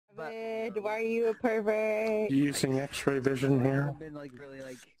Avid, why are you a pervert? You using X-ray vision here?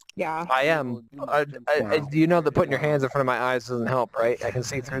 Yeah. I am. Do you know that putting your hands in front of my eyes doesn't help, right? I can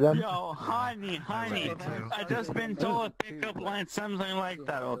see through them. Yo, honey, I just been told to pick up line something like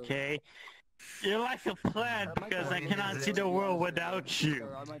that, okay? You're like a plant because I cannot see the world without you.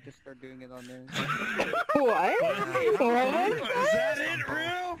 I might just start doing it on there. What? Is that it,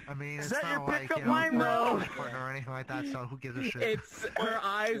 real? I mean, Is it's that your not like, pickup you know, line, bro? or anything like that, so who gives a shit? It's her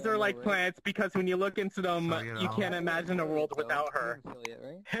eyes are like plants because when you look into them, So, you you know. can't imagine a world without her.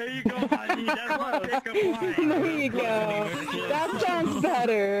 Here you go, honey. That's my pickup line. There you go. That sounds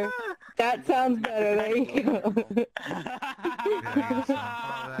better. That sounds better. There you go. That's how you get the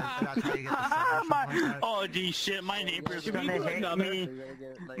sun or something like that. Oh, gee, shit, my neighbor's gonna hate me.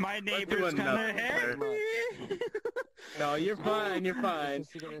 My neighbor's do gonna another. hate me. No, you're fine. You're fine.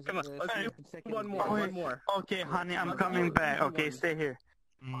 Come on, let's do one more. Okay, honey, I'm coming back. Okay, stay here.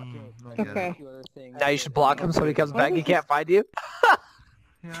 Okay. Now you should block him so when he comes back he can't find you.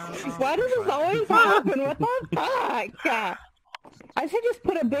 Why does this always happen? What the fuck? I should just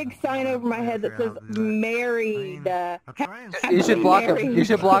put a big sign over my head that says married. You should block him. You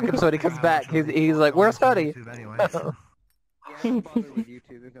should block him so when he comes back. He's like, where's Honey? Yeah, bother with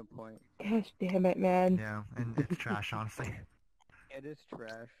YouTube, there's no point. Gosh damn it, man. Yeah, and it's trash, honestly. It is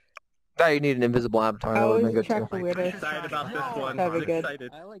trash. Now you need an invisible avatar. That would Always have been attract good the too. I'm weirdest. excited about this one. That'd be I'm good.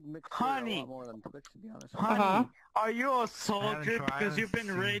 excited. I like mixed a Honey. lot more than Twitch, to be honest. Honey, are you a I soldier? haven't tried Because you've been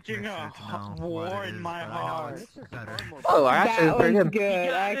to raging mix a it to know war what it in is, my but I know heart. it's better. Oh, actually, That it's pretty one's good.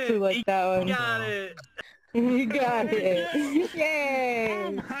 good. I actually like that one. Got it. You got it.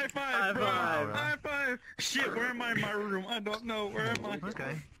 Yay. High five, High bro. five. High five. Shit, where am I in my room? I don't know. Where am I?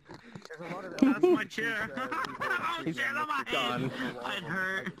 Okay. That's my chair. Oh, shit, on my head. Gone. It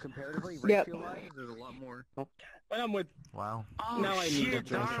hurt. Comparatively, Yep. ratio-wise, there's a lot more. I'm with. Wow. Oh, Now I need shit, to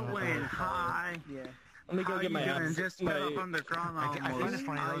drink some Darwin. Hi. Yeah. Let me go How get you my doing? abs. Just my- fell up on the ground I find it almost.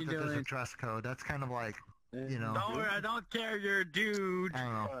 funny How though you that there's a doing? dress code. That's kind of like, you know, Don't worry, I don't care. You're a dude. I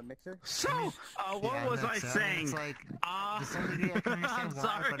don't know. Want a mixer? So, what Yeah, was I that's, saying? It's like, Uh, to some degree I can I'm understand why,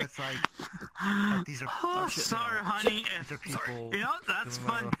 sorry. but it's like these are... Oh, shit, sorry, you know, honey. these are people You know, that's doing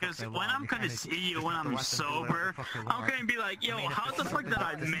fun whatever the fuck because they when want. I'm You gonna kinda see you just when let the I'm weapon do whatever sober, the fuck they I'm want. gonna be like, yo, I mean, if how it's the fuck something did I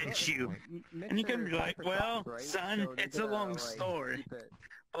about this met you? And you can be like, well, son, it's a long story.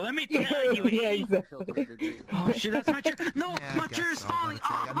 But let me tell you, Yeah, eh? exactly. Oh shit, that's my chair. No, Yeah, my I guess chair is so, but falling. it's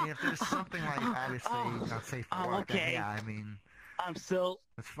like, I mean, if there's something like obviously not safe for work, then okay. yeah, I mean, I'm still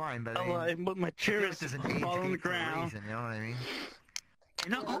it's fine, but I mean, alive, but my I chair feel is like there's an age falling on the gate for a ground. reason, you know what I mean? You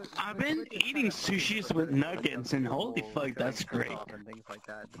know, I've been eating sushis with nuggets, and holy fuck, that's great. And things like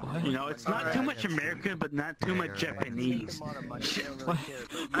that. You know, it's not too much American, but not too much right. Japanese.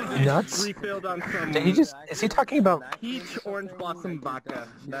 I Nuts? just refilled on some Did he just? Is he talking about? peach orange blossom vodka.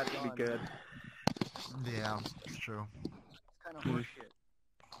 That should be good. Yeah, it's true. Kind of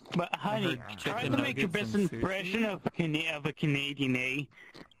horseshit. But honey, try to make your best impression of a Canadian, eh?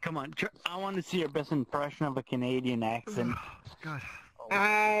 Come on, I want to see your best impression of a Canadian accent. God.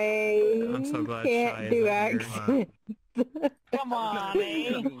 I so glad can't Shy do isn't here. accents. Come on,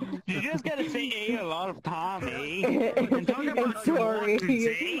 eh? You just gotta say eh a lot of time, eh? And talk I'm about your sorry. wants,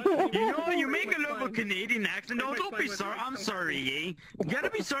 eh? You know, you make a little Canadian accent. No, don't be sorry. I'm sorry, eh? You gotta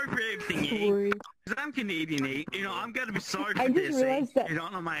be sorry for everything, eh? Sorry. Cause I'm Canadian, eh? You know, I'm gotta be sorry for I just this, eh? realized that You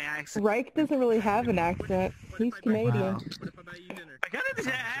don't know my accent. Reich doesn't really have an accent. He's Canadian. Wow.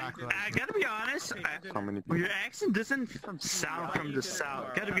 I gotta be honest. How many Well, your accent doesn't sound from the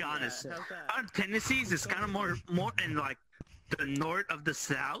south. Gotta be honest. Tennessee's is kind of more in like the north of the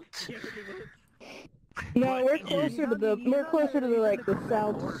south. No, we're closer to the like the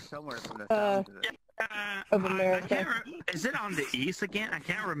south Somewhere from the sound of it. of I America. can't is it on the east again? I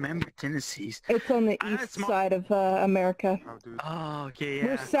can't remember Tennessee's. It's on the I know east it's more- side of America. Oh, okay, yeah.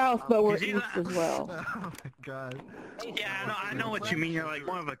 We're south, but we're Is he east as well. Oh my god. Yeah, I know what you mean. You're like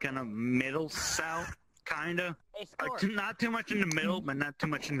more of a kind of middle south, kinda. Like not too much in the middle, but not too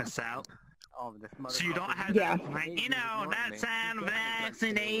much in the south. Oh, this So you don't have Yeah. that, like, you know, that sound of an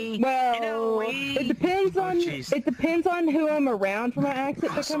accent, eh? Well, You know, it depends on jeez. who I'm around for my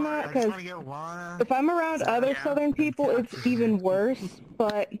accent to come out. I just Because want to get one. if I'm around other Yeah. Southern people, it's even worse.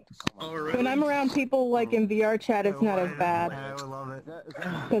 But Oh, really? when I'm around people like in VR chat, it's not as bad I would love it.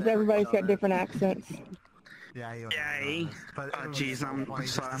 because everybody's got different accents. Yeah, you Yeah, eh? But Oh, jeez, I'm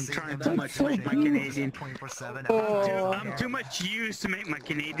sorry, I'm trying that too much to make my Canadian. 24/7. Oh. I'm too much used to make my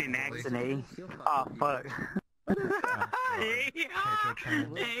Canadian accent, eh? Oh, fuck. Hey,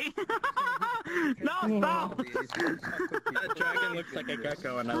 hey. No, stop! That dragon looks like a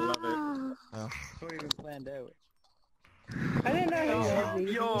gecko, and I love it. Before even planned out. I didn't know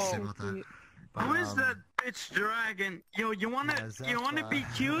he Yo, was Sorry about that. But, who is that bitch dragon? Yo, you wanna be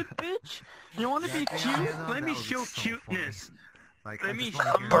cute, bitch? You wanna be cute? Let me show cuteness. Like, Let me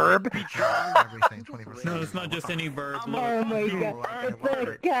Burb? everything 20%. No, it's not just any verb. Oh my god, it's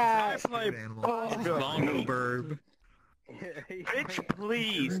a cat. Bongo verb. Bitch,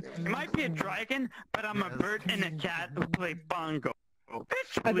 please. It might be a dragon, but I'm a bird and a cat who play bongo. Bitch,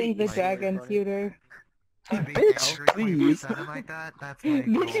 please. I think the dragon's cuter. Bitch, please. Like that, that's like,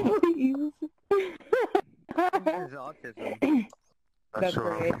 Bitch, please. There's autism. Not That's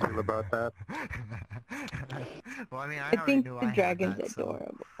sure great. how I feel about that. well, I mean, I already think knew the I dragon's had that, so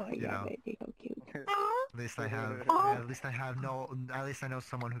adorable. Oh you yeah, know. baby, how cute. at least I know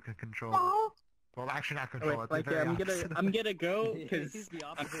someone who can control it. Well, actually not control Wait, it. like, the very opposite. I'm gonna go because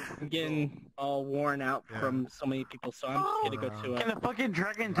I'm getting all worn out from so many people, so I'm just gonna go to Can a fucking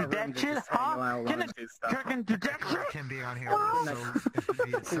dragon do room that to shit, just hang huh? out Can while a I do stuff. dragon do that shit? Tim being on here would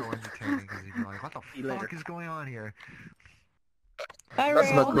be so entertaining because you'd be like, what the See you later. fuck is going on here? Hi, That's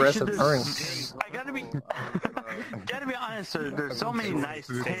some Rail. aggressive purring. I gotta be honest, sir. There's so many nice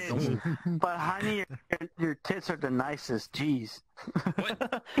tits, but honey, your tits are the nicest. Jeez.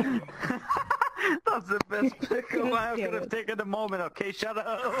 That's the best pickup I could have taken a moment. Okay, shut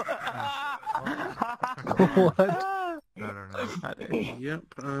up. What? No. Yep,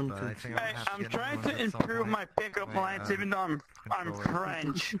 But I think Hey, I'm I'm trying to improve my pickup lines, even though I'm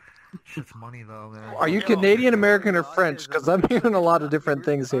French. Shit's money though, man. Are you Canadian, American, or French? Because I'm hearing a lot of different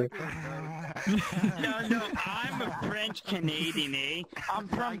things here. No, I'm a French Canadian, eh? I'm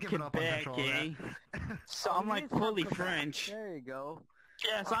from Quebec, eh? So I'm like fully French. There you go.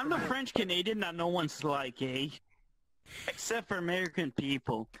 Yes, I'm the French Canadian that no one's like, eh? Except for American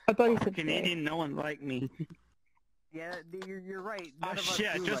people. I thought you said Canadian, no one like me. Yeah, you're right. Oh None of us shit,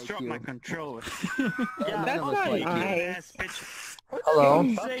 I do just like dropped you. my controller. Yeah, That's fuck not you, nice. ass bitch. Hello?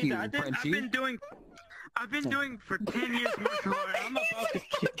 Say Fuck that. you, I've been doing for 10 years martial art. I'm about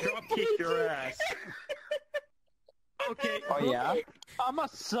to drop kick your ass. Okay. Oh yeah? I'ma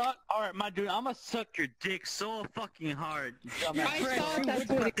suck. Alright, my dude, I'ma suck your dick so fucking hard. I thought that's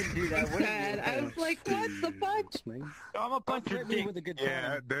what he said. I was like, what the fuck? I'ma punch your dick.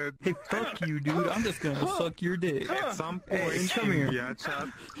 Yeah, dude. Hey, fuck you, dude. I'm just gonna suck your dick. At some Hey, point come here. in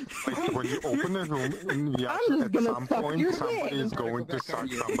Vrchat, like when you open a room in just Vrchat, at gonna some suck point your somebody dick. is going to suck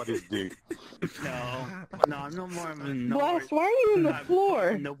somebody's dick. No, I'm no more of a Blast, why are you in the floor?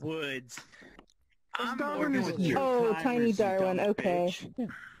 in the woods. I'm Darwin working is with here. you Oh, climbers, tiny you Darwin, dumb okay. bitch.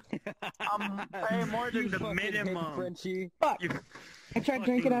 I'm paying more than the minimum. Frenchie. Fuck. You I tried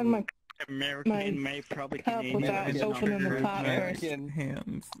drinking out of my American, may probably cup Canadian. without is opening the not top good. first.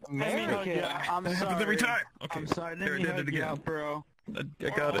 Hands. Let me hug you. I'm sorry. Every time. Okay. I'm sorry. Let There, me I did hug it you again. out, bro. I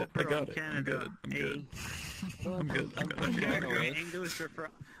got it. I got it. I'm Canada. good. I'm good. I'm good. I'm I don't care good. if you're English or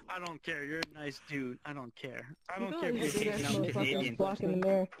I don't care. You're a nice dude. I don't care. I don't You care guys if are you're big ass Canadian. motherfuckers Canadian. blocking the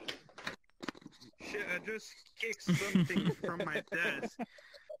mirror. Shit, I just kicked something from my desk.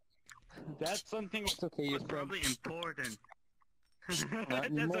 That's something was probably important. That's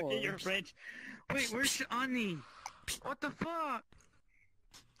okay, you're French. Wait, where's Shani? What the fuck?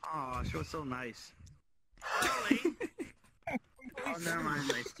 Oh, she was so nice. Really? Oh, never mind.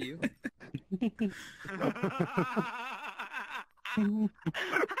 Nice to you.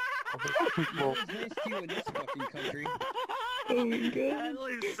 Nice to you in this fucking country. Oh my god. At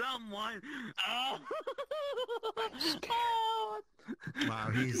least someone. Oh. Wow,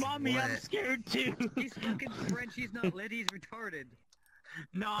 he's Mommy, I'm lit. scared too. He's fucking French, he's not lit, he's retarded.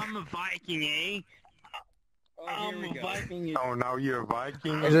 No, I'm a Viking, eh? Oh, here I'm we a go. Viking. Oh, now you're a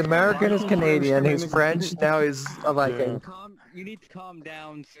Viking? He's American, he's Canadian, he's French, now he's a Viking. You need to calm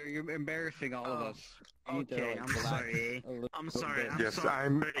down, sir. You're embarrassing all of us. You need to, Okay, like, I'm relax sorry. a little I'm sorry. bit. I'm Yes,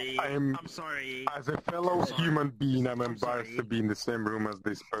 sorry. I'm- I'm sorry. As a fellow human being, I'm I'm embarrassed sorry. to be in the same room as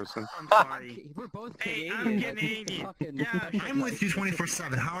this person. I'm sorry. We're both Hey, Canadian. I'm like, we Canadian. fucking- Yeah, I'm with you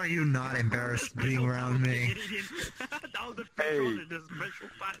 24/7. How are you not embarrassed being around me? That was the Hey. first the special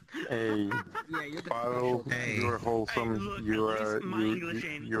part. Hey, Yeah, you're the Paolo, special. Hey. you're Hey, wholesome. look, You at are least my English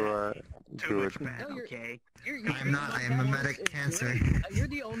ain't you are Too good. much bad, No, you're- okay? I'm not. I am a medic cancer. You're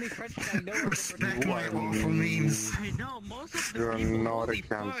the only Frenchman I know. Respect my awful memes. I know, most of the You're people, not a holy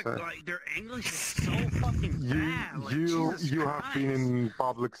fuck, cancer. like, their English is so fucking bad. Like, Jesus You have Christ. been in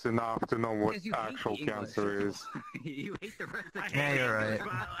publics enough to know what Because you hate actual the English. cancer is. You hate the rest I of Yeah, hate you're English, right.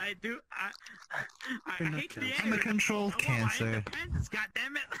 but I do. I hate the I'm a English. controlled I want my cancer. independence,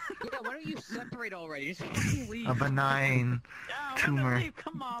 goddammit. Yeah, why don't you separate already? Just fucking leave. A benign Yeah, tumor.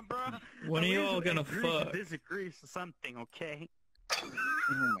 Come on, bro. When are you At all least gonna agree to fuck? disagree to something, okay?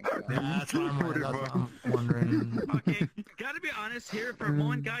 my god. That's what I'm wondering. Okay, gotta be honest here for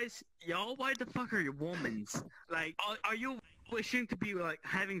one, guys. Y'all, why the fuck are you womans? Like, are you wishing to be like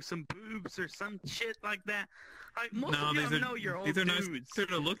having some boobs or some shit like that? Like, most of you know you're all these are nice dudes. to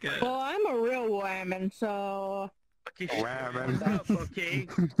look at. Well, I'm a real woman, so... Okay, Whammon. shut up, okay?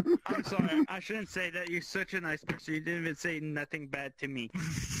 I'm sorry, I shouldn't say that. You're such a nice person. You didn't even say nothing bad to me.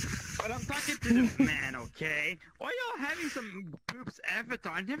 But I'm talking to the man, okay? Why y'all having some boobs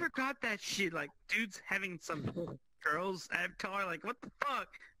avatar? I never got that shit. Like, dudes having some girls avatar. Like, what the fuck?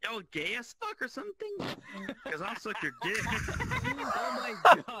 Y'all gay as fuck or something? Because I'll suck your dick. Oh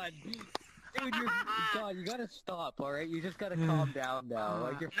my god. Dude, God, you gotta stop, alright? You just gotta calm down now.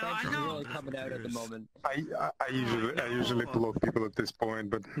 Like, your No, I French is know. really coming out at the moment. I usually block people at this point,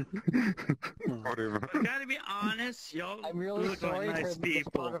 but whatever. But gotta be honest, y'all I'm really look sorry like nice for this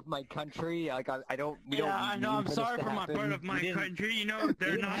people. part of my country. Like, we don't Yeah, I know. mean I'm for sorry this for to my happen. part of my We didn't- country. You know,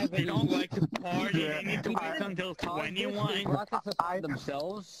 didn't they have don't any- like to party. Yeah, They need to wait until They 21. brought this upon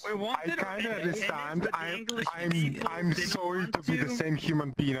themselves. We I wanted kind of understand. I'm They sorry want to be the same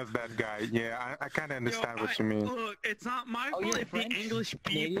human being as that guy. Yeah, I kind of understand what you mean. Look, it's not my Oh, fault you're if French? the English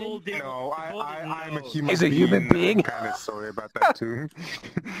Canadian? people did. No, I'm a no. human He's a being. human being? I'm kind of sorry about that too.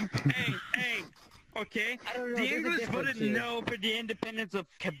 Hey, okay? I don't know, The there's a English difference voted here. no for the independence of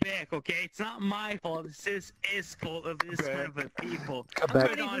Quebec, okay? It's not my fault. This is fault of this kind of a people.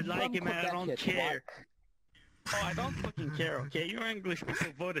 Quebec. I don't like him and I don't Quebec, care. Oh, I don't fucking care, okay? Your English people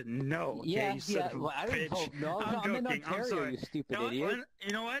voted no, okay? Yeah, You son yeah. of a Well, I didn't bitch. vote no. I'm I'm in joking. I'm Ontario, sorry. you stupid You know idiot. what?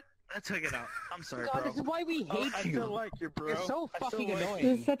 You know what? Let's hook it out. I'm sorry, God, bro. this is why we hate I you. feel like you, bro. You're so I feel fucking like- annoying.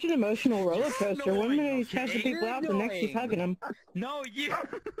 This is such an emotional roller coaster. One minute he's okay? cussing people out, the next he's You're hugging them. No, you.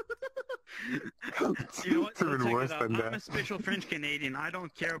 You know what? It's Let's even check worse it out. than I'm that. a special French Canadian. I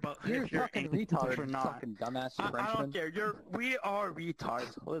don't care about You're if you're fucking English retard, or not. fucking dumbass I Frenchman. don't care. We are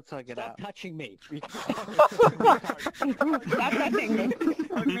retards. Let's check it Stop out. touching me. Stop touching me.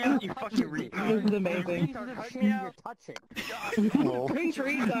 Hug me out, you fucking retard. This is amazing. Retard, Hug shit me you're out. touching. Oh. Prince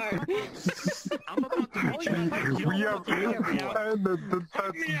retard. I'm about to reach out. You We know have what? You hug me out. and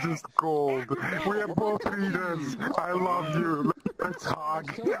that's just gold. We are both readers. I love you. Let's hug.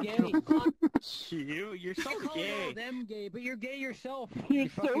 You're so gay. Fuck You're so you call gay. them gay, but you're gay yourself. You're You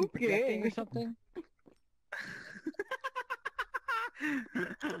fucking so projecting gay. or something?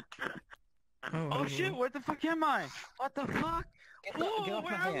 Oh shit, where the fuck am I? What the fuck? Get Whoa, off my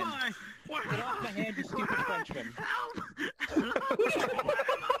where am hand. I? Where Get off my hand, you stupid Frenchman. Help!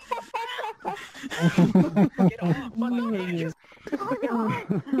 Get off my hand.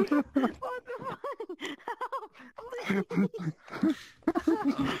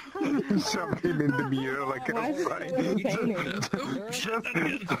 Shove him in the mirror like Why a is it so sign.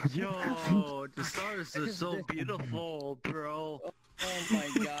 entertaining? Yo, the stars are so beautiful, bro. Oh my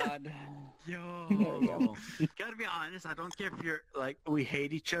god. Yo. Yo. Gotta be honest, I don't care if you're, like, we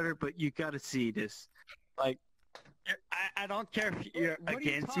hate each other, but you gotta see this. Like, I don't care if you're What are you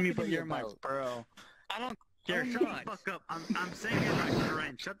against talking me, to but me you're my about? bro. I don't care. I'm Shut not. the fuck up. I'm saying you're my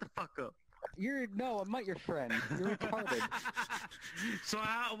friend. Shut the fuck up. No, I'm not your friend. You're retarded. So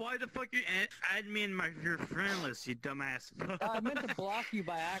why the fuck you add me in your friend list, you dumbass? I meant to block you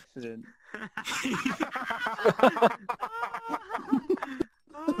by accident.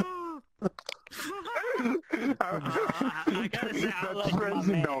 I gotta say, I That like my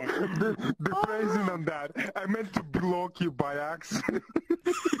phrasing though. man. The phrasing on that. I meant to block you by accident.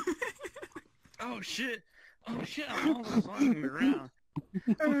 Oh shit! Oh shit! I'm almost following me around.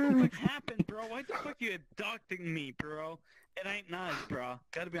 What the fuck happened, bro? Why the fuck you abducting me, bro? It ain't nice, bro.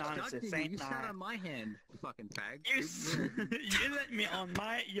 Gotta be honest, it ain't You nice. sat on my hand, you fucking fag. You let me on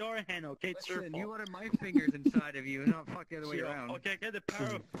your hand, okay? It's your Listen, fault. you wanted my fingers inside of you, not fuck the other way Yo, around. okay, get the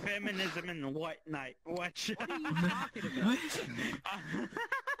power of feminism in the white knight. Watch. What are you talking about?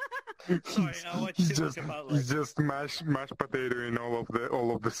 Sorry, I watched too much about like. He's just mashed potato in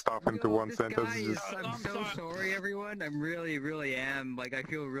all of the stuff into one this sentence. guy It's is, just- I'm so sorry, everyone. I'm really am. Like, I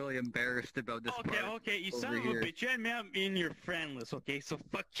feel really embarrassed about this Okay, part. okay, you over son of a here. bitch. You had me up in your friend list, okay? So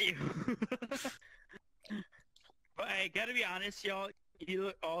fuck you. But hey, gotta be honest, y'all. You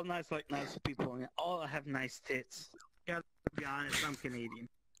look all nice like nice people, and all have nice tits. Gotta be honest, I'm Canadian.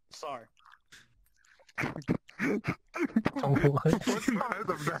 Sorry. What part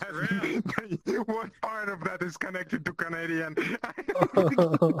of that? What part of that is connected to Canadian?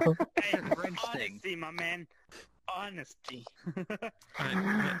 Hey, French thing. honesty, my man. Honesty.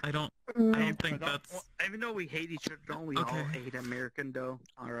 I don't think that's... Even though we hate each other, don't we Okay. all hate American though?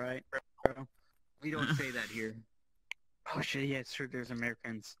 Alright, bro. We don't say that here. Oh shit, yeah, it's true, there's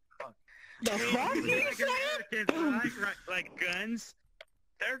Americans. Fuck. The fuck you Like said? Americans, like guns.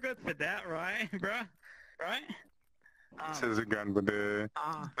 They're good for that, right, bro? Right? Says a gun with the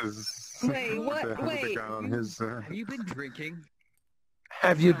Wait, what? the Wait. gun on his. Have you been drinking?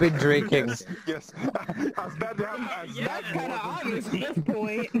 Have you been drinking? Yes. As that That's kind of obvious at this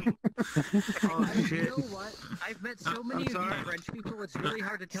point. Oh You shit. know what? I've met so many of you sorry. French people, it's really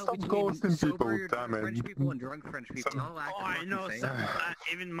hard to tell Stop between ghosting sober people, damn it. French people and drunk French people. I'll act Oh, I fucking know. same.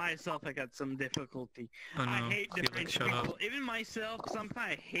 Even myself, I got some difficulty. Oh no. I hate the Felix, French shut people. up. Even myself, sometimes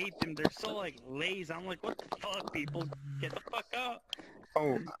I hate them. They're so like lazy. I'm like, what the fuck, people? Get the fuck up.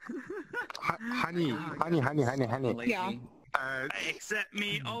 Oh, honey. Yeah. Accept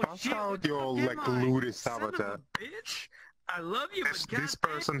me. Oh Bust shit. out what the your fuck like am I? lewdest Son of a avatar. bitch. I love you, This but this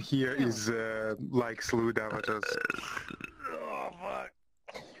goddamn- person here is likes lewd avatars. Oh fuck.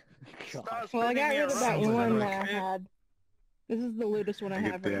 Stop Well, I got spinning me rid of that around, one like, that I had. This is the lewdest one I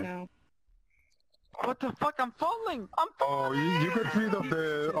Get have there. right now. What the fuck? I'm falling. I'm Oh, you got rid of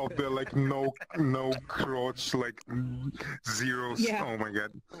the like no crotch like zeros. Yeah. Oh my god.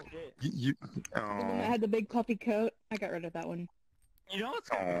 You The one that oh. had the big puffy coat. I got rid of that one. You know what's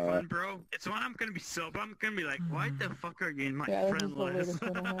gonna be fun, bro? It's when I'm gonna be sober. I'm gonna be like, why the fuck are you in my Yeah, this is friend the list? latest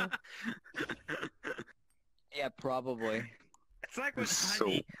one I have. Yeah, probably. It's like with So-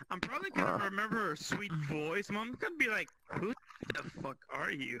 Honey. I'm probably gonna remember her sweet voice. I'm gonna be like, who the fuck are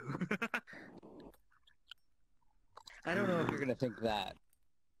you? I don't know if you're gonna think that.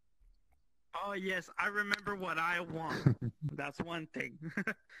 Oh yes, I remember what I want. That's one thing.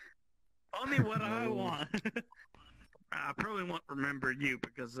 Only what I want. I probably won't remember you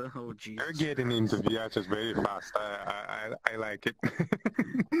because oh Jesus. You're getting into Vrchat very fast. I like it.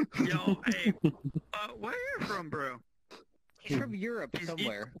 Yo, hey, where are you from, bro? He's from Europe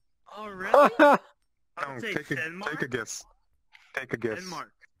somewhere. Oh really? I No, would say take a Denmark. guess. Take a guess.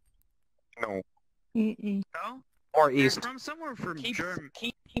 Denmark. No. Mm-mm. No? Or They're east. from somewhere from Keep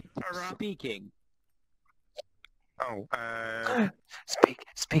Germany. Around- speaking. Oh.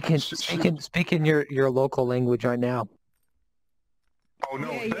 Speaking your local language right now. Oh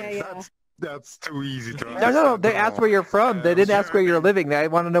no. Yeah. That's too easy to No, understand. they asked where you're from. They didn't ask where you're living. They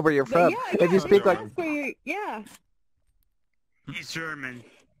want to know where you're But from. yeah, If you speak like, that's where you, yeah. He's German.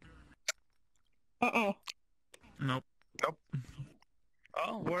 Uh-oh. Nope.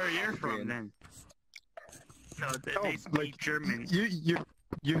 Oh, where are you from then? No, they speak like German.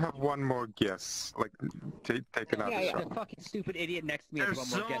 you have one more guess. Like take another Yeah. shot. The fucking stupid idiot next to me has There's one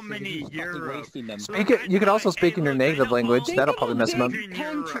more so guess. many He's fucking Europe. wasting them. Speak it- you could also speak in your native language. That'll probably mess them up.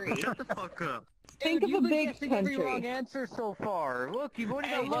 Country. Shut the fuck up. Think of You've a been big guessing every wrong country. answer so far. Look, you've only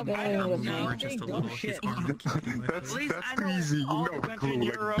Hey, got look, one. I don't know. We're just a Dumb little. He's shit. arguing with That's At least I too know easy. all No the countries clue. in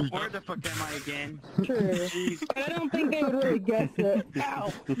Like Europe. big- Where the fuck am I again? True. Jeez. But I don't think they would really guess it.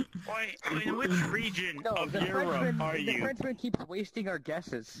 Ow. Wait, in which region No, of the Europe Frenchman, are the you? Frenchman keeps wasting our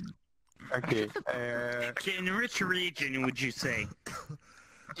guesses. Okay. Okay, in which region would you say?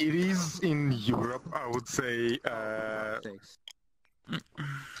 It is in Europe. I would say. Sakes.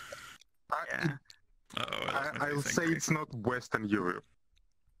 Yeah. I'll say it's not Western Europe.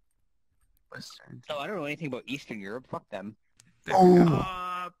 Western. No, I don't know anything about Eastern Europe. Fuck them.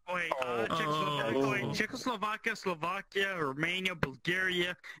 Wait, Czechoslovakia, Slovakia, Romania,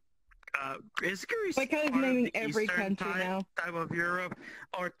 Bulgaria. Is Greece Like how he's part of naming the every Eastern country now. type of Europe?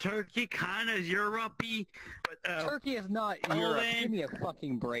 Or Turkey kind of Europe-y, but Turkey is not Europe. Poland. Give me a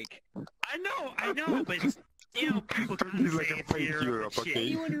fucking break. I know, but it's, you know, people kind of Turkey's like say a it's fake Europe. Europe, and shit. okay?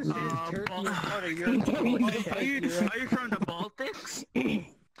 Anyone who says Turkey is part of Europe Are you from the Baltics?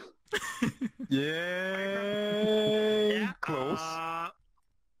 Yeah. Close.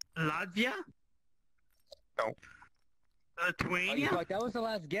 Latvia? No. Oh, Lithuania? you fucked. That was the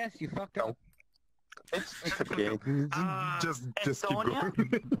last guess. You fucked up. It's okay. Just keep Estonia?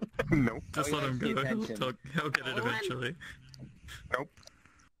 going. No. Just Oh, let yeah, him pay get it. attention. He'll get it eventually.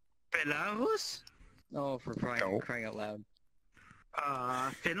 Belarus? Oh, for crying out loud.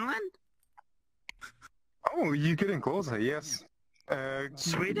 Finland? Oh, you're getting closer. Yes.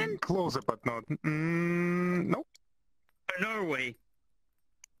 Sweden? Closer, but not. Nope. Norway?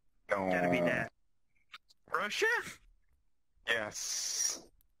 No. Gotta be that. Russia? Yes.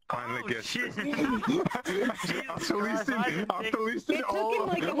 Finally guessed shit. it. After listing It took all him of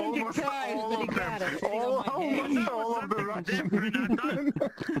like 100 almost tries, all but he of got them. it. Almost all of the Russian.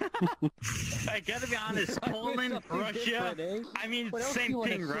 I gotta be honest, Poland, Something Russia, different, eh? I mean, What else do same you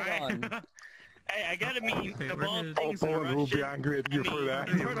wanna thing, shit right? on? Hey, I gotta mean, Okay, the we're ball gonna- things Poland will be Russian. angry at you for that.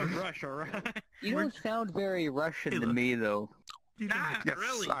 You've heard of Russia, right? You don't sound very Russian Hey, to look. me, though. Nah, Yes,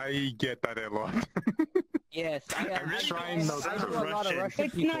 really. I get that a lot. Yes, I'm trying not I to. know a lot of Russian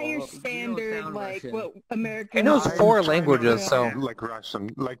It's people. not your who don't standard, sound like, Russian. what Americans... He knows I'm 4 trying languages, not to so... sound like Russian.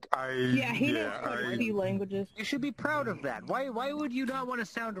 Like Yeah, he knows yeah, quite a few languages. You should be proud of that. Why would you not want to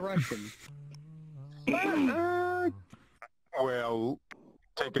sound Russian? well,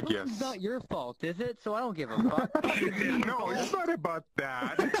 take a guess. It's not your fault, is it? So I don't give a fuck. No, it's not about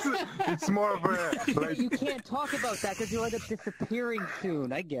that. It's more of a like. You can't talk about that because you'll end up disappearing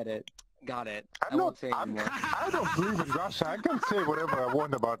soon. I get it. Got it. I I'm won't not. say anymore. I don't believe in Russia. I can say whatever I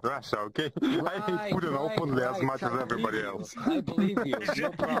want about Russia. Okay, I hate Putin openly as much as everybody else. I believe you. No You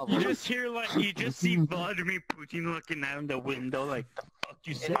problem. just hear like you just see Vladimir Putin looking out the window like the fuck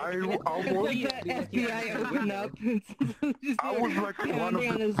you said. I It's was. like the FBI opened up. I was like one of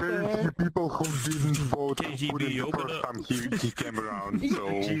the very few people who didn't vote for KGB, Putin the open first up. time he came around. So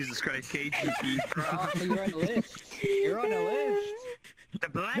Jesus Christ, KGB, Oh, so you're on the list. You're on the list. the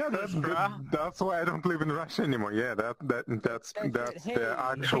black yeah, list, bro. that's why I don't live in Russia anymore. Yeah, that's Hey, the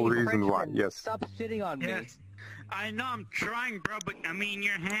actual hey, reason why. Frenchman, Yes. Stop sitting on me. Yes. I know I'm trying, bro, but I mean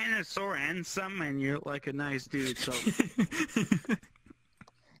your hand is so handsome and you're like a nice dude, so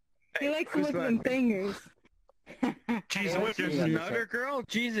He likes to lick them fingers. Jesus, Yeah, wait, there's yeah, another girl?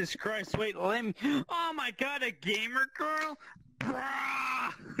 Jesus Christ, wait, let me... Oh my god, a gamer girl?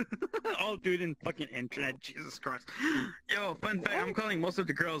 Brah! Oh, dude, in fucking internet, Jesus Christ. Yo, fun fact, I'm calling most of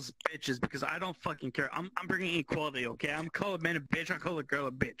the girls bitches because I don't fucking care. I'm bringing equality, okay? I'm calling men a bitch, I call a girl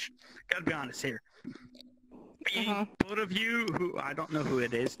a bitch. Gotta be honest here. Both of you, who, I don't know who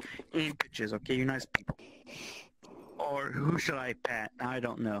it is, ain't bitches, okay? You're nice people. Or who should I pat? I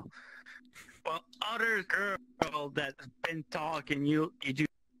don't know. Well, other girl that's been talking, you do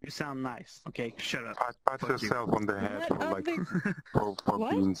sound nice. Okay, shut up. Pat Fuck yourself on the head for like for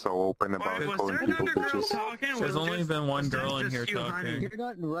What? being so open about Wait, was calling there people another girl bitches. talking? There's Was only just- been one was that girl in just here you, honey? talking. You're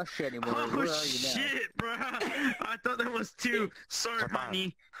not in Russia anymore. Oh Where are you now? shit, bro! I thought there was two. Sorry,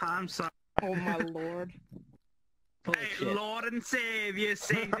 honey. I'm sorry. Oh my lord. Full of Hey, shit. Lord and Savior,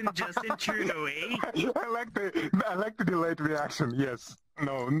 Satan Justin Trudeau, eh? I like the delayed reaction. Yes.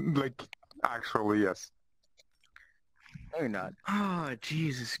 No. Like actually yes. No, you're not. Oh,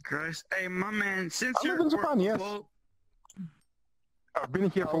 Jesus Christ. Hey, my man, since I live you're... in Japan, yes. Well, I've been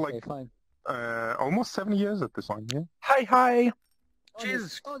here for Okay, like fine. almost 7 years at this point. Yeah. Hi.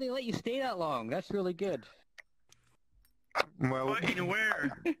 Jesus. Oh, they let you stay that long. That's really good. Well, fucking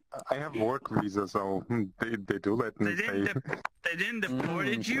where? I have work visa, so they do let me They stay. didn't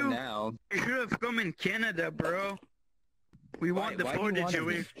deported For you? now. You should have come in Canada, bro. We Why- want why do you deported wanna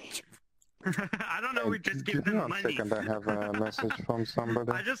you. be- I don't know, we just give Give me them 1 money. second, I have a message from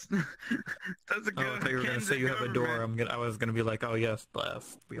somebody. I just... That's a Oh, I thought you were gonna say you have a door. I was gonna be like, oh yes,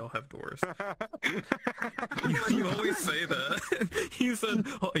 blast. We all have doors. you always say that. You said,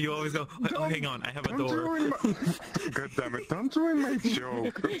 oh, you always go, oh, hang on, I have a Don't door. ruin my... God damn it, don't ruin my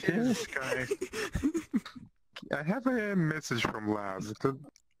joke. Jesus Christ. I have a message from Laz.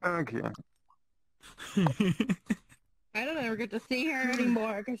 Okay. I don't ever get to see her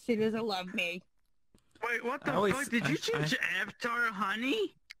anymore because she doesn't love me. Wait, what I the always- fuck? Did you change Avatar,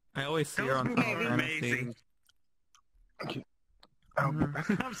 honey? I always see That her was on Final Fantasy. amazing.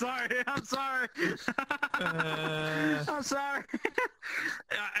 I'm sorry. I'm sorry. I'm sorry.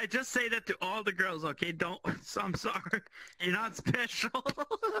 I just say that to all the girls, okay? Don't. So I'm sorry. You're not special.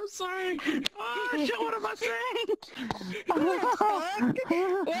 I'm sorry. Oh, shit, what am I saying? What the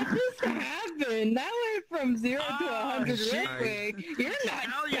fuck? What just happened? That went from 0 to 100 real shit. quick. You're not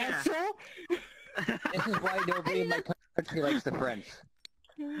Hell yeah. special. This is why nobody in my country likes the French.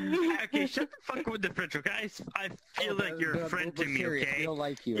 Okay, shut the fuck with the French, okay? I feel like you're a friend to me, serious. okay? We don't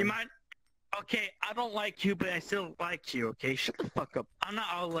like you. You might... Okay, I don't like you, but I still like you, okay? Shut the fuck up. I'm not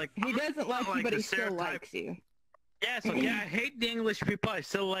all like... He I'm doesn't not like you, but the he still stereotype. likes you. Yes, okay, I hate the English people, I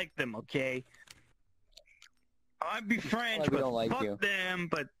still like them, okay? I'd be French, Like we but don't like fuck you. them,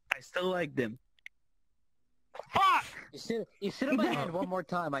 but I still like them. Fuck! You sit on my hand one more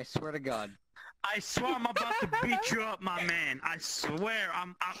time, I swear to God. I swear I'm about to beat you up, my man. I swear,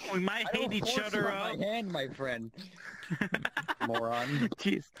 we might I don't hate each force other you up. on my hand, my friend. Moron.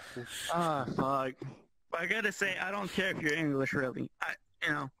 Jeez. Ah, fuck. But I gotta say, I don't care if you're English, really.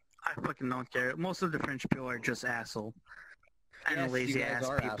 I fucking don't care. Most of the French people are just asshole. And Yes, you lazy guys ass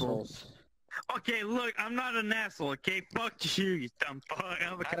are people. assholes. Okay, look, I'm not an asshole, okay? Fuck you, you dumb fuck.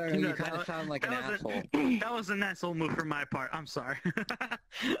 I don't know, you kind of sound like an asshole. That was an asshole move from my part. I'm sorry.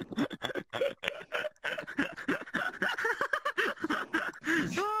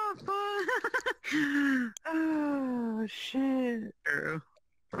 Oh, fuck. Oh, shit.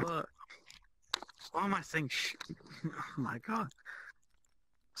 Fuck. Why am I saying shit? Oh, my God.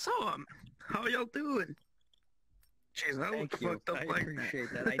 So, how y'all doing? Jeez, that Thank looked you. fucked up I like appreciate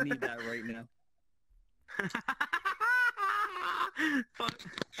that. I need that right now. Fuck.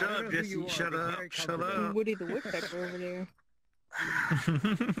 Shut up, Jesse. Shut up. Shut up. Woody the Woodpecker over there.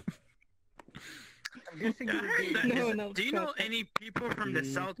 I'm guessing Yeah, I heard that. No, Do you know any people from the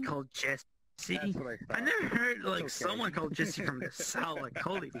South called Jesse? That's what I thought. I never heard like okay. someone called Jesse from the South. Like,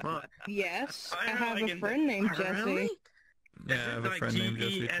 holy fuck. Yes, I know, have like, a friend named Jesse. Really? Yeah, I have a friend named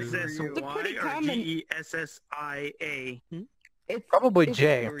Jesse too. It's pretty or common. G-E-S-S-I-A? It's Probably it's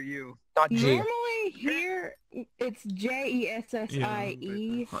J, Who are you? not G. Normally here, it's Jessie.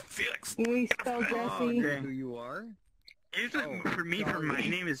 Felix. When we spell Jesse. okay. Who you are? Usually for me, for my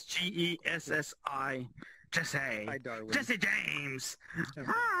name is G-E-S-S-I. Jesse. Hi, Darwin. Jesse James. Sorry,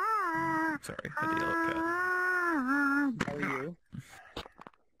 I had to yell at Cat. How are you?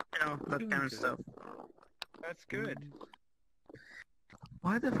 You know, that kind of stuff. That's good.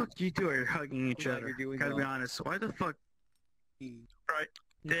 Why the fuck you two are hugging each Glad other? you're doing Gotta be well. honest. Why the fuck? Right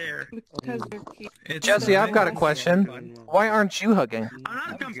there. Because they're cute. It's Jesse, I've got a Fun. question. Why aren't you hugging? I'm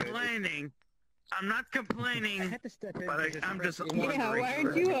not I'm good. complaining. I'm not I complaining. had to step in. But because I'm just it's wondering. Yeah, why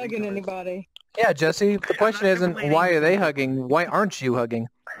aren't you hugging anybody? Yeah, Jesse, the I'm question not isn't complaining. why are they hugging, why aren't you hugging?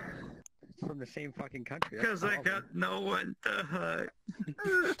 from the same fucking country. That's Because the I problem. got no one to hug.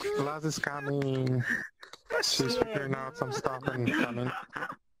 Laz is coming. She's figuring out some stuff and coming.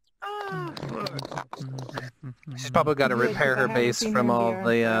 Oh, fuck. She's probably got to Yeah, 'cause repair I her haven't base seen from her all here.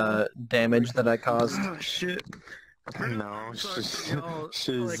 the damage that I caused. Oh, shit. No, Sorry, she's y'all.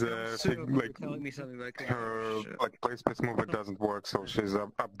 Like, I'm super- like telling me something like her Shit. like play space mover doesn't work, so she's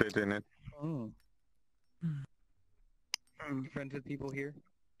updating it. Oh. Friends with people here?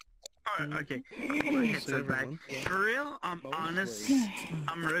 Alright, okay. It's a back. For real, I'm honest.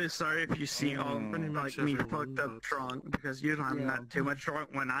 I'm really sorry if you see all like me fucked up drunk because usually I'm not too much drunk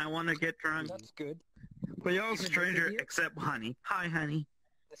when I want to get drunk. That's good. But y'all Even stranger Jesse here? except honey. Hi, honey.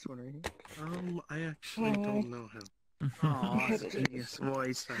 This one right here. I actually don't know him. Oh, genius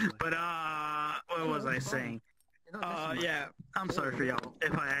voice. But what was I saying? Yeah, I'm sorry for y'all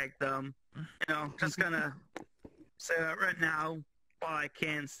if I act dumb. You know, just gonna say that right now while I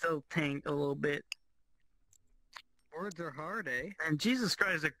can still think a little bit. Words are hard, eh? And Jesus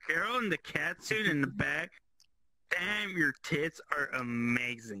Christ, the girl in the cat suit in the back, damn, your tits are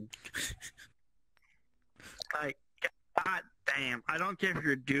amazing. Like, god damn, I don't care if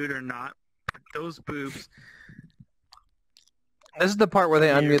you're a dude or not, but those boobs. This is the part where they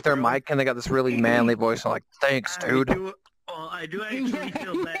Yeah, unmute their bro. mic and they got this really manly voice. I'm like, thanks, dude. I do actually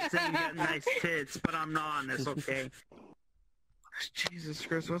feel bad saying you got nice tits, but I'm not honest, okay? Jesus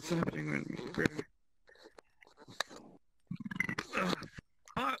Christ, what's happening with me, bro?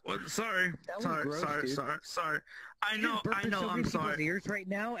 What? Sorry. That was Sorry, gross, sorry, dude. sorry. I know, You're burping so I'm many people's sorry. Ears right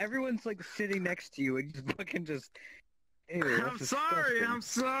now. Everyone's like sitting next to you, and you fucking just. Ew, I'm that's sorry, disgusting. I'm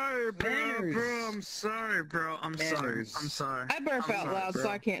sorry, bro, Manners. bro, I'm sorry, bro, I'm sorry, Manners. I'm sorry. I burp I'm out sorry, loud, bro. so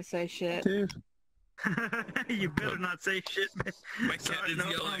I can't say shit. You better not say shit, man. My cat is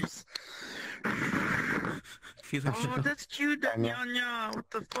yelling. Felix, Oh, that's cute, Nya, what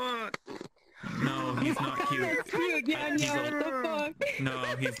the fuck? no, he's not cute. That's cute, yeah, He's yeah, a- what the fuck? No,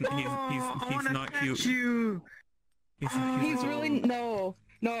 he's not cute. You. He's really, no,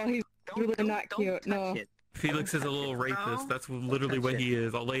 he's really not cute, no. Felix is a little rapist. No? That's literally what he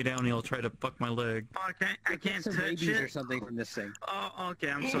is. I'll lay down and he'll try to fuck my leg. Okay, I can't Some touch rabies or it. something from this thing. Oh, okay,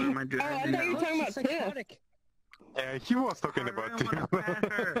 I'm sorry, my dude. Oh, I I did thought you were not. talking It's about Tiff. psychotic. Yeah, he was talking I about really wanna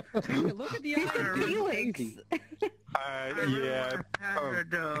pat her. Dude, look at the He's eyes. a It's Felix. crazy. I really yeah. wanna pat her,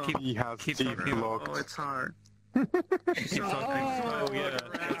 though. He has keep teeth talking. locked. Oh, it's hard. Keep talking. Oh yeah,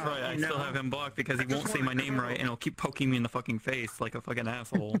 that's right. I still have him blocked because he won't say my name right and he'll keep poking me in the fucking face like a fucking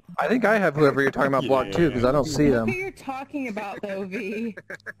asshole. I think I have whoever you're talking about blocked too, because I don't see Who them. you're talking about, though, V?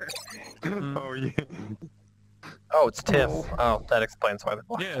 Oh yeah. Oh, it's Tiff. Oh, that explains why they're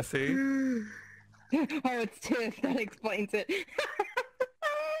blocked. Yeah, see? Oh, it's Tiff. That explains it.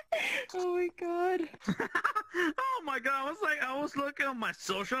 Oh my god. Oh my god, I was looking on my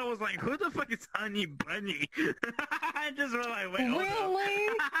social, I was like, who the fuck is Honey Bunny? I just realized, wait, hold Really?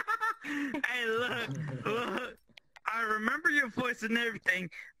 up. Hey, look. I remember your voice and everything,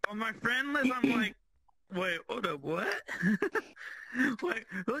 but my friend list, I'm like, wait, hold up, what? Wait,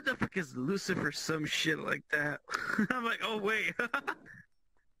 who the fuck is Lucifer, some shit like that? I'm like, oh wait.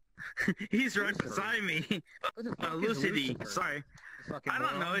 He's right beside me. Who the fuck is Lucity, Lucifer? sorry. Fucking I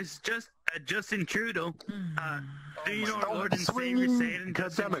don't know, moron. it's just Justin Trudeau. Do you know Stop our Lord and Savior swinging. Satan, God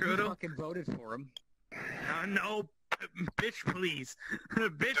Justin damn it. You Trudeau? fucking voted for him. No, bitch, please.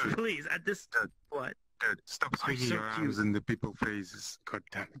 Bitch, please. At this, what? Dude, stop Oh, swinging so your cute. arms in the people's faces. God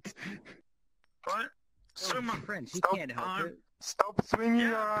damn it. What? So my French, he Stop, can't help it. Stop swinging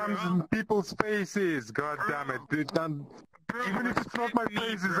your arms bro. in people's faces. God damn it. Bro, Even if it's not my respect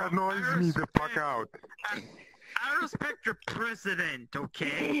me, faces, bro. annoys me the fuck out. I respect your president,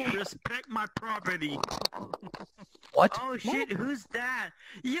 okay? Respect my property. What? Oh shit, who's that?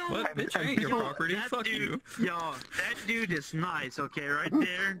 Yo, What? Bitch, I ain't your property. that Fuck dude, you. Yo, that dude is nice, okay? Right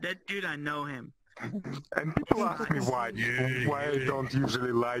there, that dude, I know him. And people ask me why I don't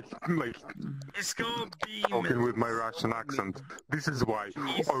usually like It's gonna be talking with my Russian accent. This is why.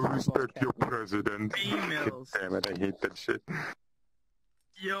 I respect your president. females. Damn it, I hate that shit.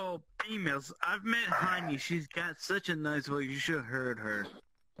 Yo, females. I've met Honey. She's got such a nice voice. You should have heard her.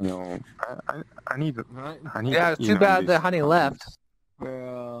 No, I need. Yeah, it's too bad that Honey left.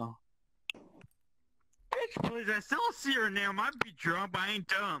 Bro. Bitch, please. I still see her name. I might be drunk, but I ain't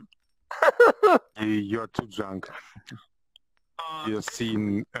dumb. You're too drunk. You've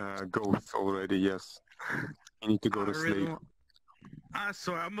seen ghosts already. Yes. You need to go to sleep. I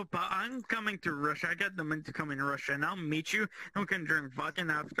swear, I'm coming to Russia. I got the money to come in Russia, and I'll meet you. I'm gonna drink vodka, and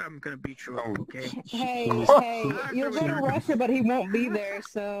after I'm gonna beat you up, okay? Hey, you'll go to Russia, but he won't be there,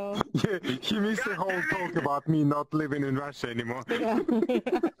 so... Yeah, he missed the whole talk about me not living in Russia anymore. Yeah.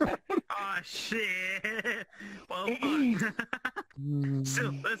 Oh, shit. Well, fuck.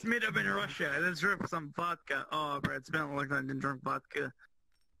 So, let's meet up in Russia. Let's drink some vodka. Oh, bro, it's been a long time I didn't drink vodka.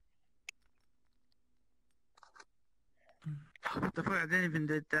 What the fuck? I didn't even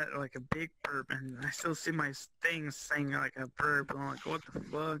did that like a big burp, and I still see my things saying like a burp. I'm like, what the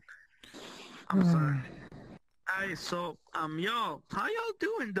fuck? I'm sorry. Hey, so yo, how y'all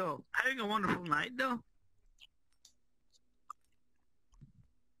doing though? Having a wonderful night though.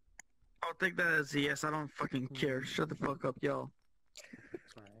 I'll take that as a yes. I don't fucking care. Shut the fuck up, y'all.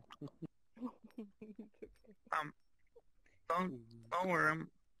 Don't worry. I'm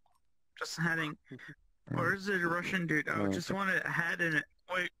just heading. Where's the Russian dude? I just want to head in it.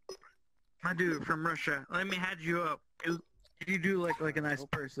 Wait, my dude from Russia. Let me head you up. You do like a nice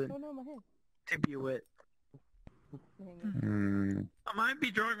person. Oh no, my head. To be with. I might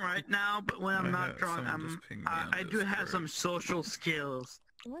be drunk right now, but when I'm not drunk, I do have some social skills.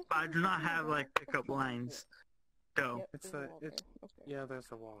 But I do not have like pickup lines. Though. Yeah, there's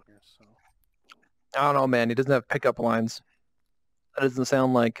a wall here, so. I don't know, man. He doesn't have pickup lines. That doesn't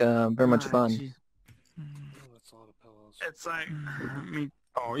sound like very much fun. Geez. It's like,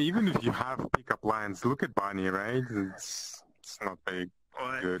 Oh, even if you have pickup lines, look at Bonnie, right? It's not big.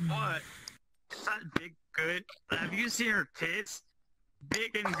 Good. What? It's not big good. Have you seen her tits?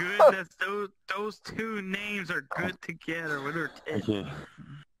 Big and good. That's those two names are good together with her tits.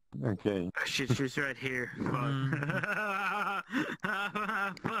 Okay. Oh, shit, she's right here. Fuck.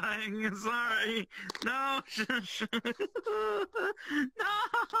 Fucking sorry. No, no,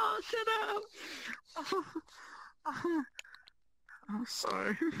 shut up. I'm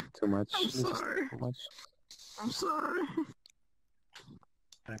sorry. Too much. I'm sorry. Too much. I'm sorry.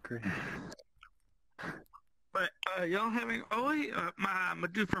 I agree. But y'all having my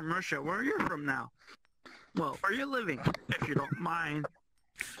dude from Russia. Where are you from now? Well, where are you living, if you don't mind?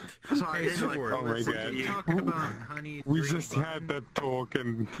 Sorry, Hey, sure. Oh my god. Talking about Honey. We just had that talk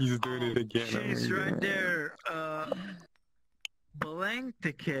and he's doing it again. She's right there.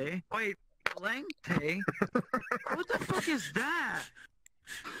 Blankte. Wait, Blankte? What the fuck is that?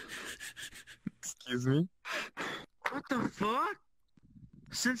 Excuse me? What the fuck?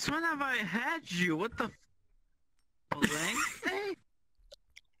 Since when have I had you? What the Blankte?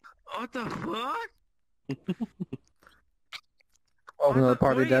 What the fuck? Welcome to the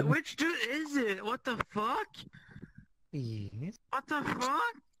party, Wait, Dad. which dude is it? What the fuck? Yes. What the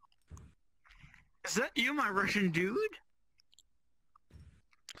fuck? Is that you, my Russian dude?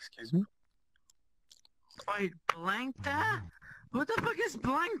 Excuse me? Wait, Blankta? Who the fuck is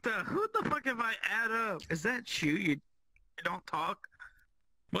Blankta? Who the fuck have I add up? Is that you? You don't talk?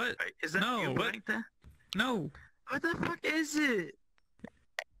 What? Wait, is that No, you, what? Blankta? No. What the fuck is it?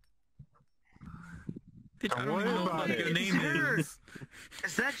 Bitch, I Don't don't worry even know about what it. your It's name her. is.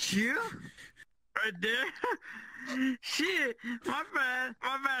 Is that you? Right there? Shit, my bad.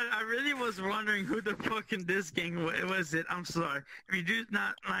 I really was wondering who the fuck in this gang was it. I'm sorry. If you do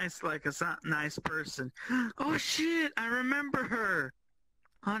not nice like a nice person. Oh shit, I remember her.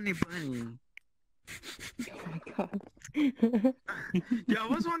 Honey Bunny. Oh my god. Yeah, I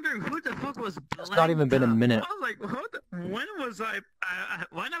was wondering who the fuck was Blankta. It's not even been a minute. I was like, when was I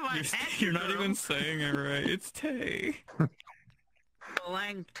when have I had You're not girl? even saying it right. It's Tay.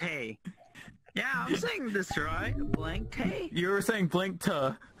 Blankte. Yeah, I'm saying this right. Blankte? You were saying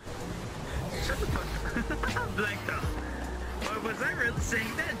Blankta. Shut the fuck up. Blankta. Was I really saying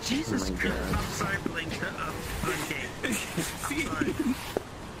that? Jesus Christ. I'm sorry, Blankta.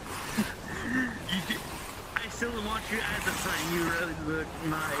 really look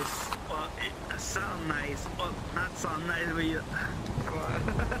nice. Well, it sound nice. Well, not sound nice, but you...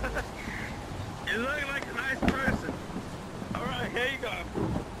 You look like a nice person. Alright, here you go.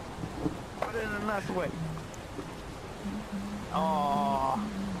 Put it in a nice way. Oh,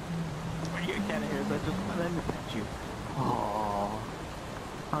 you can't hear that. Just let me pet you. Oh,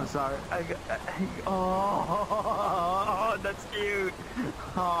 I'm sorry. Oh, that's cute.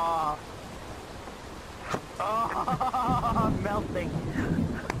 Oh, I'm melting.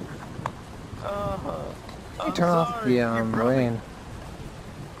 I'm Turn off the rain.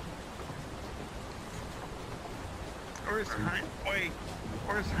 Where's honey? Wait,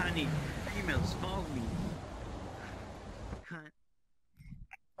 where's honey? Females, follow me.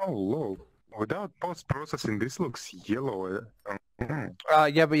 Oh, look. Without post-processing, this looks yellow.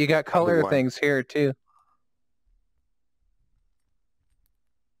 Yeah, but you got color things here too.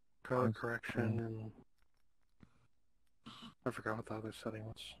 Color correction and... I forgot what the other setting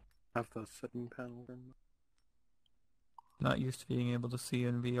was. I have the setting panel. Not used to being able to see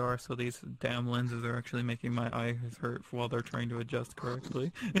in VR, so these damn lenses are actually making my eyes hurt while they're trying to adjust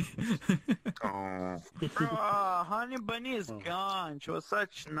correctly. Oh. Bro, Honey Bunny is gone. She was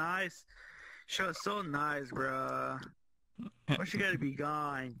such nice. She was so nice, bro. Why she gotta be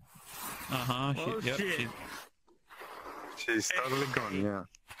gone? Uh-huh. Oh, Yep, shit. She's totally gone, yeah.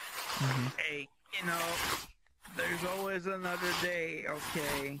 Hey, you know, there's always another day,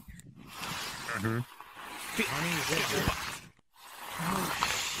 okay? Oh,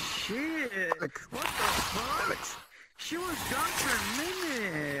 shit. What the fuck? She was gone for a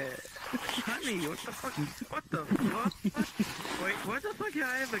minute. Honey, what the fuck? What the fuck? Wait, what the fuck? I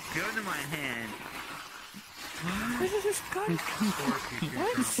have a gun in my hand. What is this gun?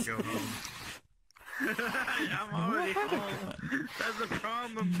 Go home. I'm already home. That's the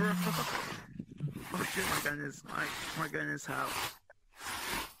problem, bro. Oh shit, my gun is out.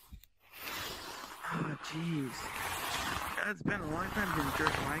 Oh jeez. It's been a long time been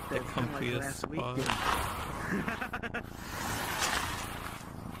jerking like that. It's been like last week. I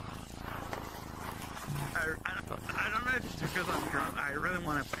don't know if it's because I'm drunk. I really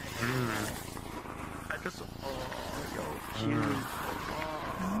want to pay. I just... Oh, yo, cute.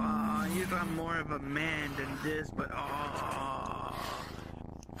 Oh, you got more of a man than this, but oh...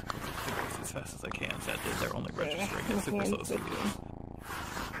 As fast as I can, sadly, they're only registering at Super Slow Studios.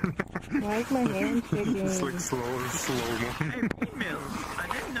 Why is my hand shaking? It's like slow-mo. Hey, females, I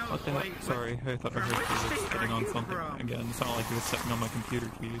didn't know... What the heck? Sorry, I thought I heard he was getting on something again. It sounded like he was setting on my computer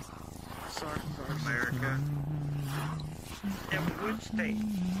keys. Sorry, America. Yeah, which state?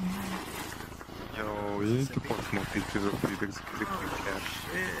 Yo, you need to post more pictures of Felix.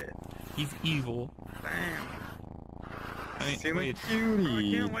 Shit. He's evil. Damn. I mean, wait.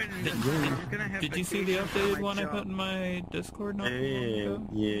 Cutie. Did you see the updated one I put in my Discord not too long ago?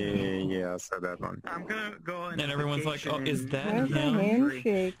 Yeah, I saw that one. I'm gonna go and everyone's like, oh, is that Why is my him? hand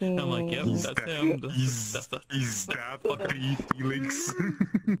shaking? I'm like, yep, that's him. Is that fucking Felix?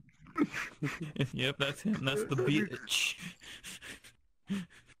 Yep, that's him. That's the bitch.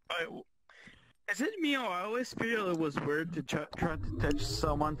 Is it me or I always feel it was weird to try to touch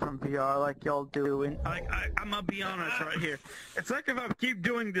someone from VR like y'all do? And I'm gonna be honest right here. It's like if I keep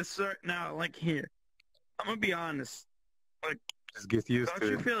doing this right now, like here. I'm gonna be honest. Like, just get used to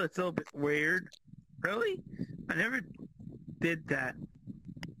don't you it. feel it's a little bit weird? Really? I never did that.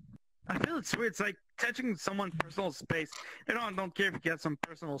 I feel it's weird. It's like touching someone's personal space. You know, I don't care if you get some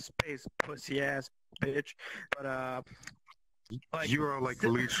personal space, pussy ass bitch. But like, you are like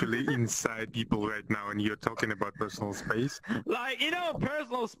literally inside people right now, and you're talking about personal space. Like, you know,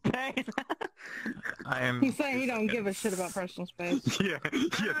 personal space. I am. He's saying he don't give a shit about personal space. Yeah,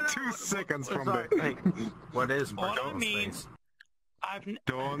 2 seconds from like, the. like, What is what personal I mean, space?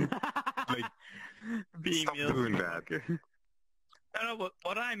 Don't like stop doing that. No,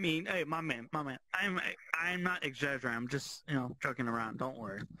 what I mean, hey, my man, I'm not exaggerating. I'm just, you know, joking around. Don't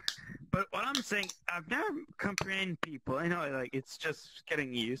worry. But what I'm saying, I've never comprehended people. I know, like, it's just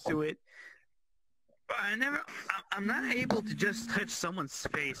getting used to it. But I'm not able to just touch someone's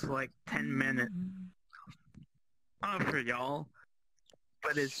face for like 10 minutes. I don't know for y'all,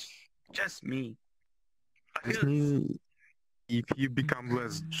 but it's just me. I feel If you become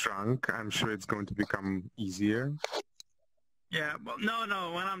less drunk, I'm sure it's going to become easier. Yeah, well,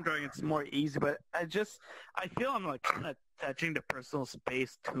 no, when I'm doing it's more easy, but I feel I'm like kind of touching the personal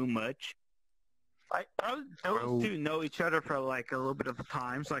space too much. Like, those two know each other for like a little bit of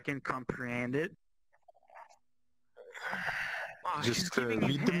time, so I can comprehend it. Oh, just read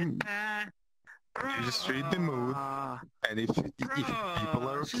the you just read the mood, and if people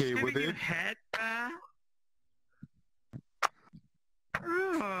are okay with it,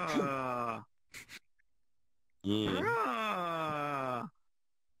 Yeah.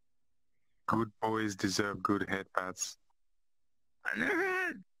 Good boys deserve good headpads. I never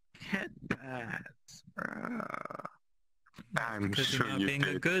had headpads. I'm Because sure you're not you being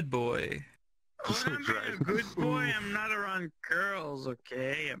a did. good boy. When I'm being a good boy, I'm not around girls,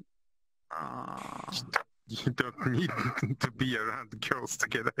 okay? You don't need to be around girls to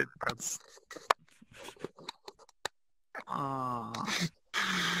get headpads.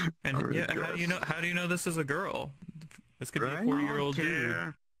 And Oh, yeah, gosh. how do you know this is a girl? This could be a Right? 40-year-old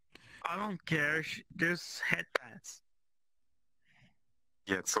dude. I don't care. There's headpads.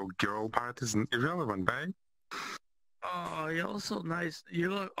 Yeah, so girl part is irrelevant, right? Oh, you're so nice.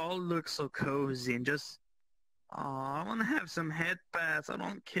 You all look so cozy and just. Oh, I want to have some headpads. I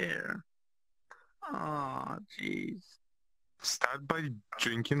don't care. Oh, jeez. Start by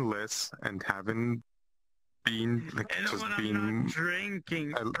drinking less and having been like And just when I'm being not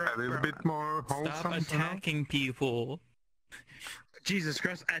drinking, a little bit more wholesome. Stop attacking people. Jesus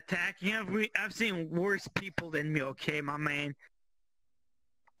Christ, attacking? I've seen worse people than me, okay, my man?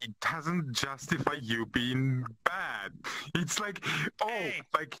 It doesn't justify you being bad. It's like,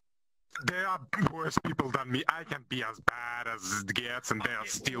 like, there are worse people than me. I can be as bad as it gets, and there are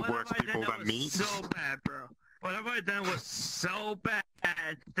still worse people than me. So bad, bro. Whatever I done was so bad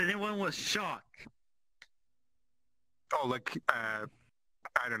that everyone was shocked. Oh, like, I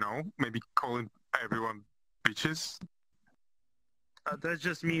don't know, maybe calling everyone bitches? That's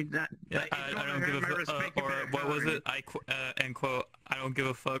just me. Yeah, I don't give a fuck. Or what was it? End quote. I don't give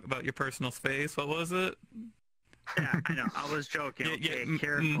a fuck about your personal space. What was it? Yeah, I know. I was joking. Okay,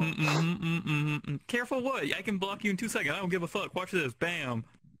 careful. Careful what? I can block you in 2 seconds. I don't give a fuck. Watch this. Bam.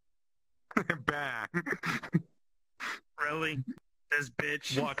 Bam. Really? This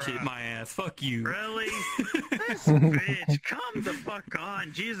bitch? Watch it, my ass. Fuck you. Really? This bitch. Come the fuck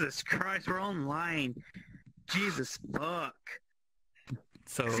on. Jesus Christ, we're online. Jesus fuck.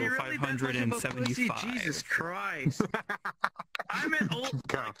 So Is he really that much of a pussy? 575. Jesus Christ. I met old,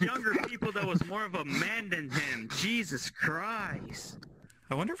 younger people that was more of a man than him. Jesus Christ.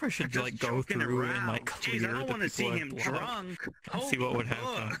 I wonder if I should like go through and like clear Jeez, I don't the want to see people I him blocked drunk. and see what would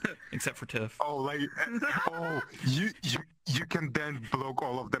Holy happen, fuck. except for Tiff. Oh, like, you can then block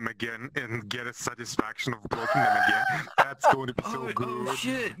all of them again and get a satisfaction of blocking them again. That's going to be so good. Oh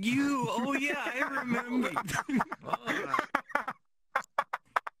shit, you! Oh yeah, I remember.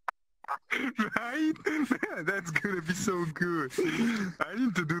 Right? That's gonna be so good. I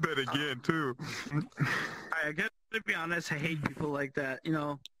need to do that again too. I gotta be honest, I hate people like that. You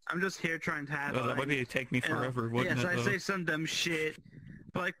know, I'm just here trying to have That fun. would take me forever, wouldn't yes, it? I though? say some dumb shit.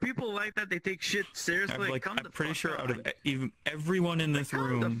 But like people like that, they take shit seriously. I'm pretty sure out of even everyone in this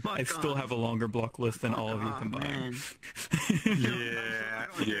room, I still have a longer block list than all of you combined. Yeah.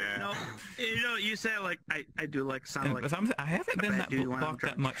 You know, you say like I do like sound like. I haven't been that blocked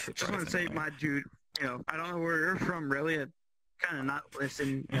that much. Just want to say, my dude, you know, I don't know where you're from, really. I kind of not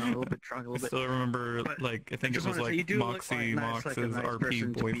listen, you know, a little bit drunk, a little I bit. still remember, like, I think it was like Moxie's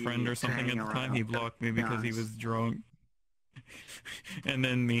RP boyfriend or something at the time. He blocked me because he was drunk. And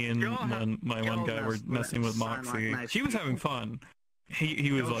then me and my one guy were messing with Moxie. She was having fun.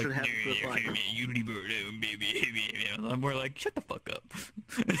 He was like, and we're like, shut the fuck up.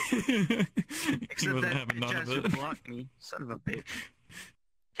 He wasn't having none of it. Blocked me, son of a bitch.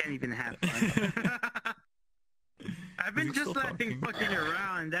 Can't even have fun. I've been just letting fucking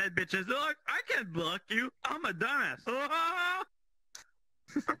around, and that bitch is, look, I can't block you. I'm a dumbass.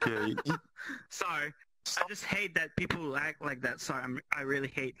 Okay. Sorry. I just hate that people act like that. Sorry, I really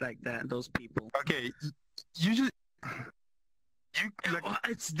hate like that, those people. Okay, you just... Well,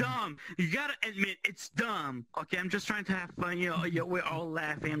 it's dumb. You gotta admit, it's dumb. Okay, I'm just trying to have fun. You know, we're all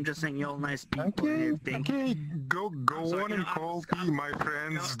laughing. I'm just saying, you're all nice people and everything. Okay, go on and call my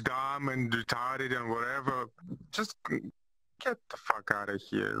friends dumb and retarded and whatever. Just get the fuck out of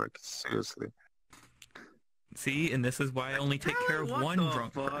here, like, seriously. See, and this is why I only take care of one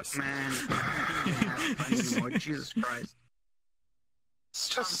drunk person. Man. Jesus Christ. It's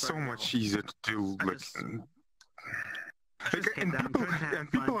just so much easier to do, like... and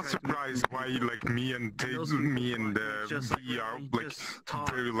people are surprised why like me and V are like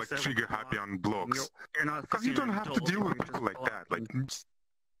very like trigger happy on blocks. Because you don't have to deal with people like that. Like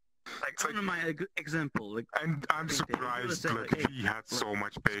one of my example. Like, and I'm surprised like he had so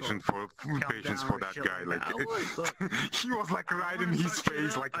much patience for that guy. Like he was like right in his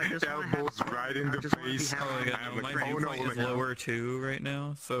face, like elbows right in the face. My viewpoint is lower too right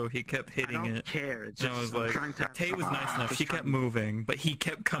now, so he kept hitting it. Care. And I was like, Tay was nice enough. She kept moving, but he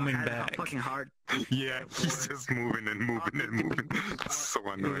kept coming back. Fucking hard. Yeah, he's just moving and moving and moving. It's so He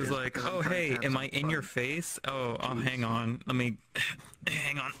annoying. was like, oh hey, am I in your face? Oh, hang on, let me,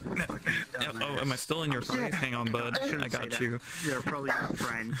 hang on. Oh, am I still in your face? Hang on, bud, I got you. They're probably your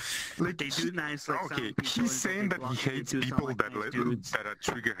friend. Like they do nice. Like okay, he's saying that he hates people that that are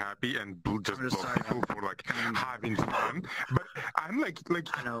trigger happy and just block people for like having fun. But I'm like,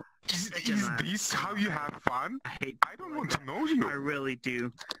 I know. is this how you have fun? I don't want to know you. I really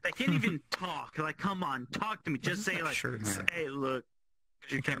do. They can't even talk. Like, come on, talk to me. Just say like, hey, look.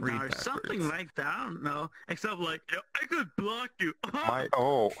 You can't read that. Something like that. I don't know. Except like, I could block you. My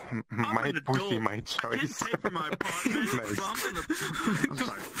my pussy, my choice. I can't pay for my apartment. Nice. I'm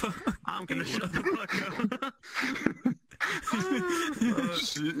sorry. I'm gonna shut the fuck up.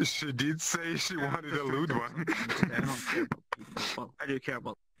 She did say she wanted a lewd one. I don't care about people. I do care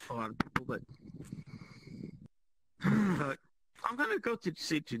about a lot of people, but I'm gonna go to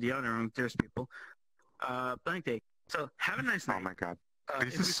the other room. There's people. Blank day. So have a nice night. Oh my god.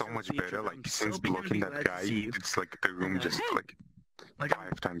 This is so much better, like, since blocking that guy, it's like the room just, like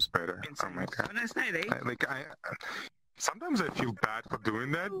 5 times better. Oh my god. Have a nice night, eh? Sometimes I feel bad for doing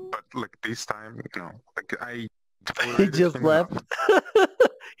that, but, like, this time, no. Like, He just left.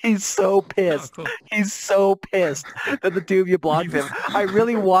 He's so pissed. Oh, cool. He's so pissed that the two of you blocked him. I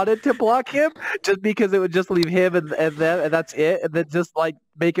really wanted to block him just because it would just leave him and them, and that's it, and then just like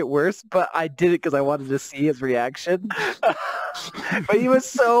make it worse. But I did it because I wanted to see his reaction. But he was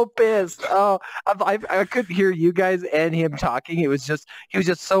so pissed. Oh, I couldn't hear you guys and him talking. He was just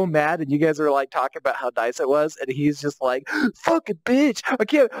so mad, and you guys were like talking about how nice it was, and he's just like, "Fucking bitch! I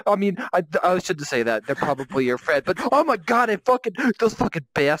can't." I mean, I shouldn't say that. They're probably your friend, but oh my god, those fucking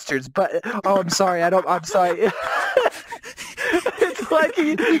bastards. But oh, I'm sorry. I'm sorry. It's like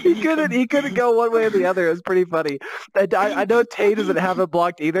he couldn't go one way or the other. It was pretty funny. I know Tay doesn't have him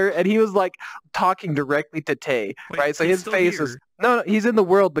blocked either, and he was like talking directly to Tay, right? So his face was no, he's in the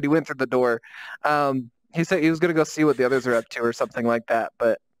world, but he went through the door. He said he was gonna go see what the others are up to or something like that,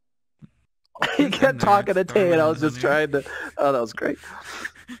 but he kept talking to Tay, and I was just trying to. Oh, that was great.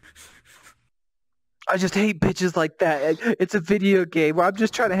 I just hate bitches like that. It's a video game where I'm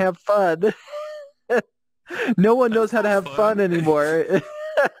just trying to have fun. No one knows how to have fun anymore.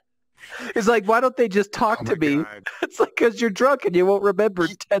 It's like, why don't they just talk to me? God. It's like, because you're drunk and you won't remember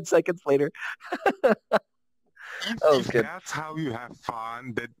 10 seconds later. If that's how you have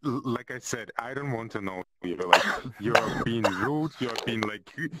fun, that, like I said, I don't want to know you. Like, you're being rude, you're being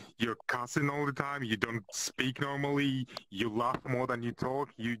like, you're cussing all the time, you don't speak normally, you laugh more than you talk,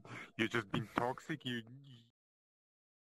 you're just being toxic, you